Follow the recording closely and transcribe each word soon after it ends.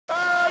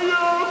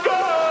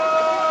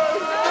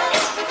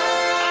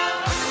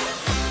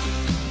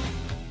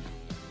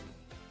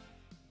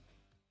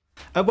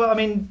Well, I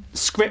mean,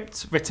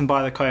 script written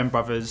by the Coen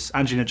brothers,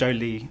 Angelina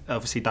Jolie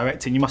obviously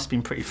directing. You must have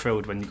been pretty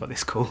thrilled when you got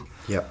this call.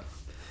 Yeah.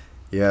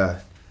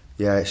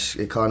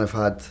 It kind of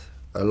had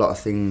a lot of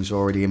things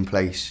already in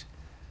place.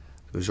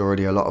 There was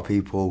already a lot of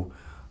people,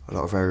 a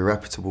lot of very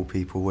reputable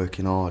people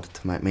working hard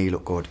to make me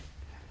look good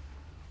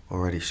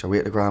already. So we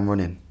hit the ground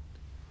running,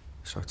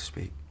 so to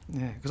speak.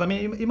 Yeah, because I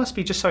mean, it must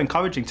be just so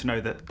encouraging to know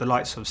that the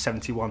likes of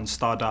 71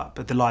 starred up,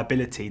 the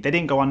liability, they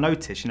didn't go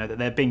unnoticed, you know, that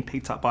they're being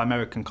picked up by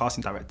American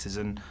casting directors,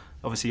 and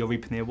obviously you're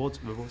reaping the rewards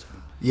for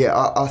them.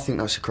 Yeah, I think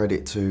that's a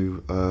credit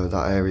to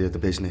that area of the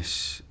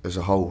business as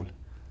a whole.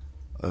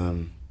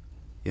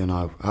 You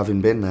know,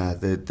 having been there,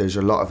 there's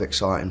a lot of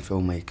exciting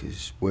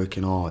filmmakers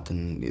working hard,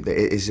 and it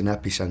is an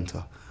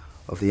epicentre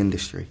of the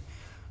industry.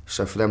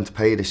 So for them to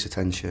pay this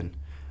attention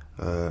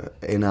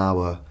in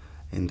our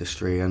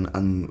industry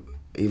and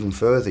even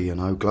further, you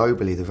know,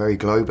 globally, they're very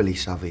globally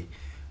savvy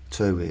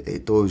too.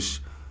 It does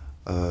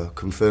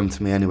confirm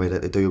to me anyway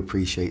that they do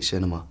appreciate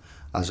cinema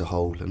as a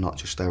whole and not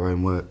just their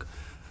own work.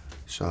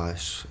 So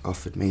it's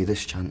offered me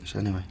this chance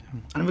anyway.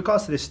 And in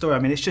regards to this story, I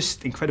mean, it's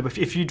just incredible.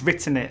 If you'd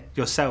written it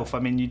yourself, I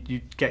mean,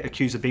 you'd get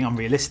accused of being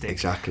unrealistic.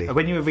 Exactly.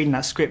 When you were reading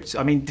that script,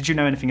 I mean, did you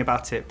know anything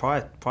about it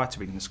prior to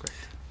reading the script?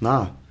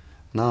 No,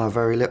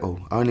 very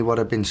little. Only what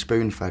I'd been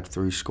spoon-fed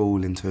through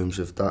school in terms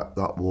of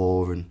that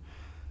war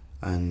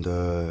and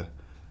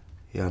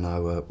you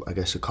know, I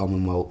guess a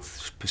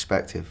Commonwealth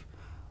perspective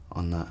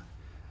on that.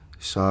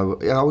 So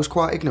yeah, I was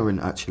quite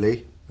ignorant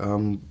actually.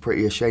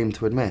 Pretty ashamed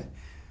to admit.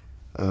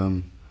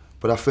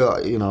 But I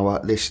feel, you know,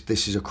 this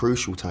is a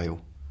crucial tale,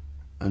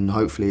 and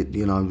hopefully,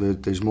 you know,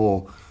 there's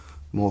more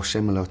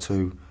similar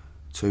to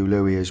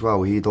Louis as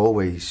well. He'd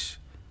always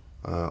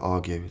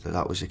argue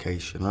that was the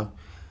case, you know.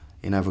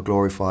 He never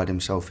glorified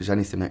himself as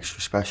anything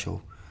extra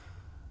special.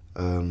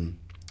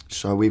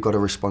 So we've got a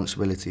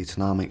responsibility to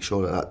now make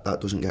sure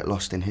that doesn't get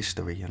lost in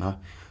history, you know,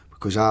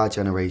 because our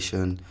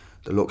generation,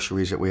 the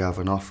luxuries that we have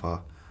on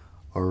offer,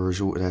 are a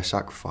result of their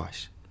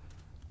sacrifice.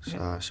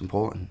 So it's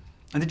important.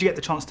 And did you get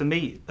the chance to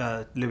meet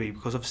Louis?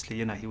 Because obviously,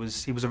 you know, he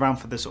was around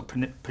for the sort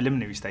of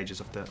preliminary stages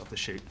of the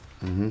shoot.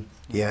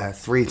 Yeah,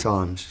 3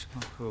 times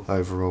cool.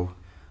 Overall.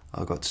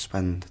 I got to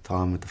spend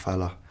time with the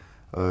fella.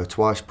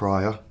 Twice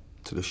prior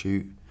to the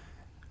shoot,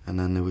 and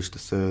then there was the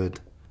 3rd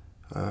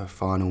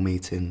final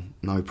meeting.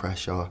 No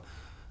pressure,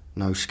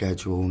 no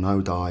schedule,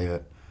 no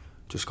diet.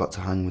 Just got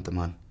to hang with the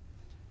man.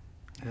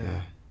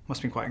 Yeah.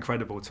 Must have been quite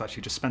incredible to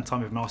actually just spend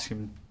time with him, asking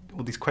him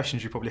all these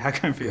questions you probably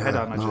had going through your head,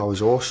 I imagine. No, I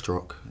was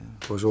awestruck.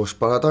 But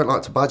I don't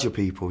like to badger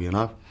people, you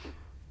know.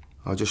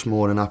 I'm just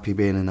more than happy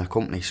being in their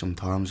company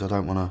sometimes. I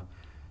don't want to,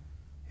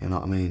 you know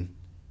what I mean,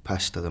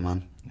 pester the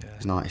man. Yeah.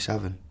 He's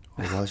 97,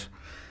 or was.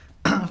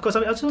 Of course,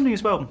 I was wondering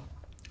as well,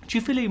 do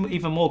you feel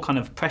even more kind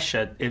of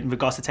pressure in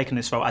regards to taking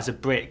this role as a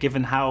Brit,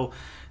 given how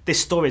this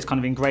story is kind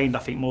of ingrained, I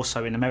think, more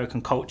so in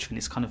American culture, and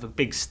it's kind of a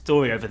big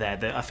story over there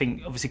that I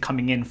think, obviously,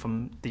 coming in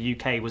from the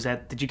UK,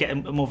 did you get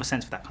more of a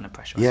sense for that kind of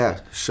pressure?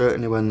 Yeah,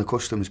 certainly when the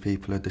customs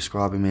people are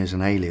describing me as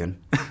an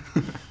alien,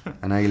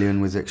 an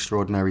alien with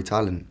extraordinary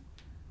talent.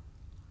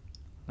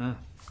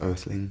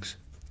 Earthlings.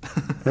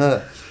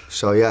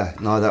 So yeah,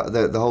 no,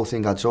 the whole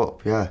thing adds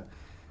up, yeah.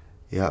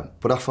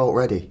 But I felt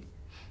ready,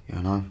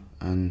 you know,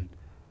 and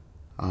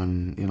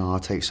you know, I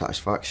take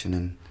satisfaction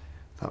in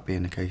that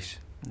being the case.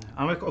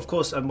 Yeah. Of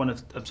course, I'm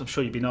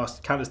sure you've been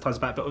asked countless times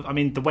about it, but I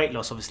mean, the weight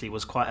loss obviously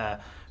was quite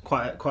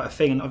a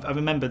thing. And I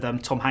remember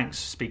Tom Hanks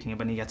speaking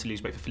when he had to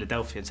lose weight for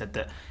Philadelphia and said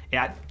that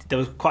there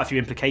was quite a few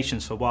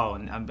implications for a while.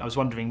 And I was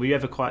wondering, were you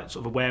ever quite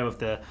sort of aware of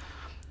the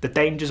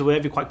dangers, or were you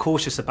ever quite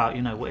cautious about,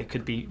 you know, what you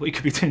could be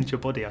doing to your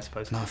body, I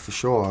suppose? No, for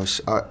sure.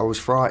 I was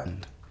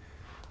frightened.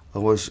 I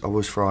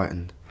was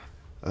frightened.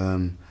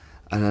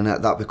 And then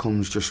that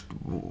becomes just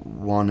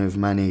one of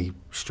many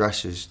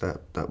stresses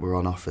that were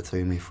on offer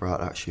to me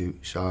throughout that shoot.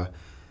 So,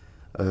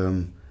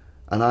 and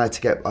I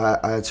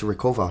had to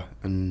recover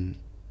and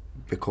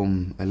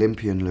become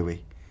Olympian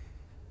Louis.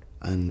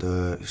 And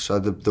so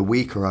the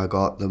weaker I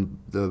got,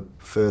 the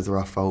further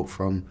I felt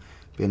from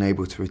being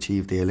able to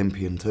achieve the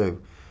Olympian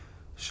too.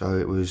 So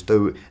it was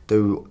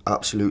do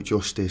absolute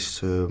justice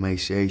to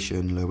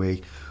emaciation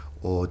Louis,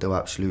 or do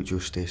absolute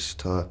justice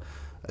to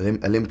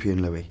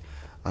Olympian Louis.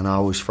 And I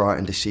was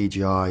frightened of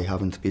CGI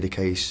having to be the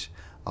case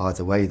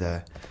either way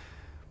there.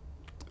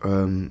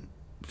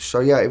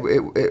 So yeah,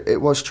 it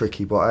was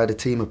tricky, but I had a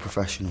team of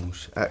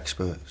professionals,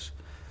 experts,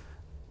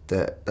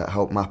 that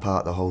helped map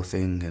out the whole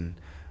thing,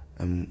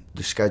 and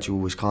the schedule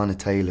was kind of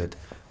tailored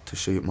to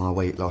suit my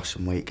weight loss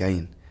and weight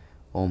gain,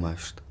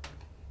 almost.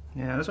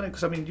 Yeah, that's right,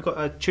 because I mean, you've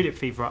got Tulip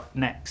Fever up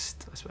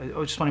next. I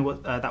was just wondering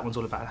what that one's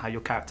all about and how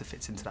your character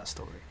fits into that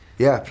story.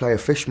 Yeah, I play a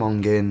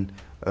fishmonger,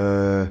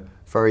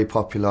 very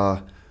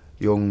popular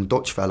young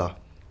Dutch fella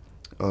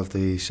of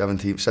the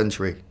 17th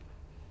century.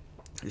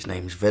 His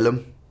name's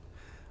Willem,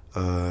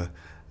 and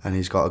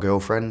he's got a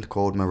girlfriend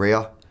called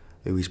Maria,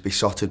 who he's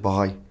besotted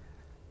by,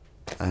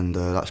 and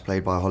that's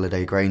played by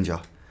Holiday Granger.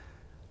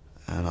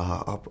 And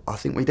I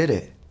think we did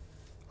it.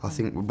 I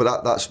think,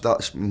 but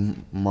that's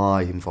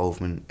my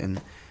involvement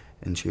in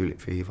in Tulip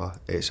Fever.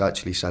 It's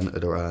actually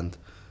centred around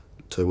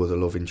 2 other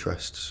love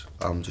interests.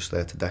 I'm just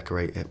there to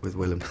decorate it with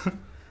Willem.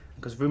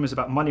 Because rumours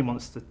about Money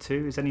Monster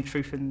 2, is any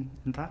truth in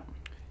that?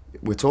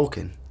 We're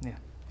talking. Yeah.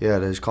 Yeah,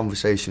 there's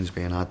conversations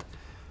being had.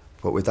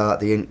 But without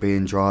the ink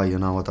being dry, you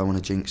know, I don't want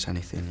to jinx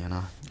anything, you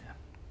know. Yeah.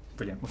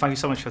 Brilliant. Well, thank you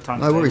so much for your time.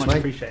 No worries, much mate.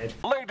 Appreciated.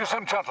 Ladies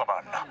and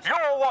gentlemen,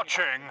 you're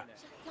watching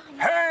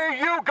Hey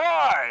You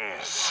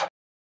Guys!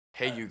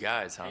 Hey You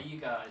Guys, huh? Hey, you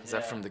guys. Is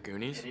that from the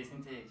Goonies? It is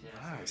indeed, yes.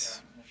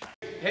 Nice.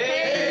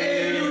 Hey!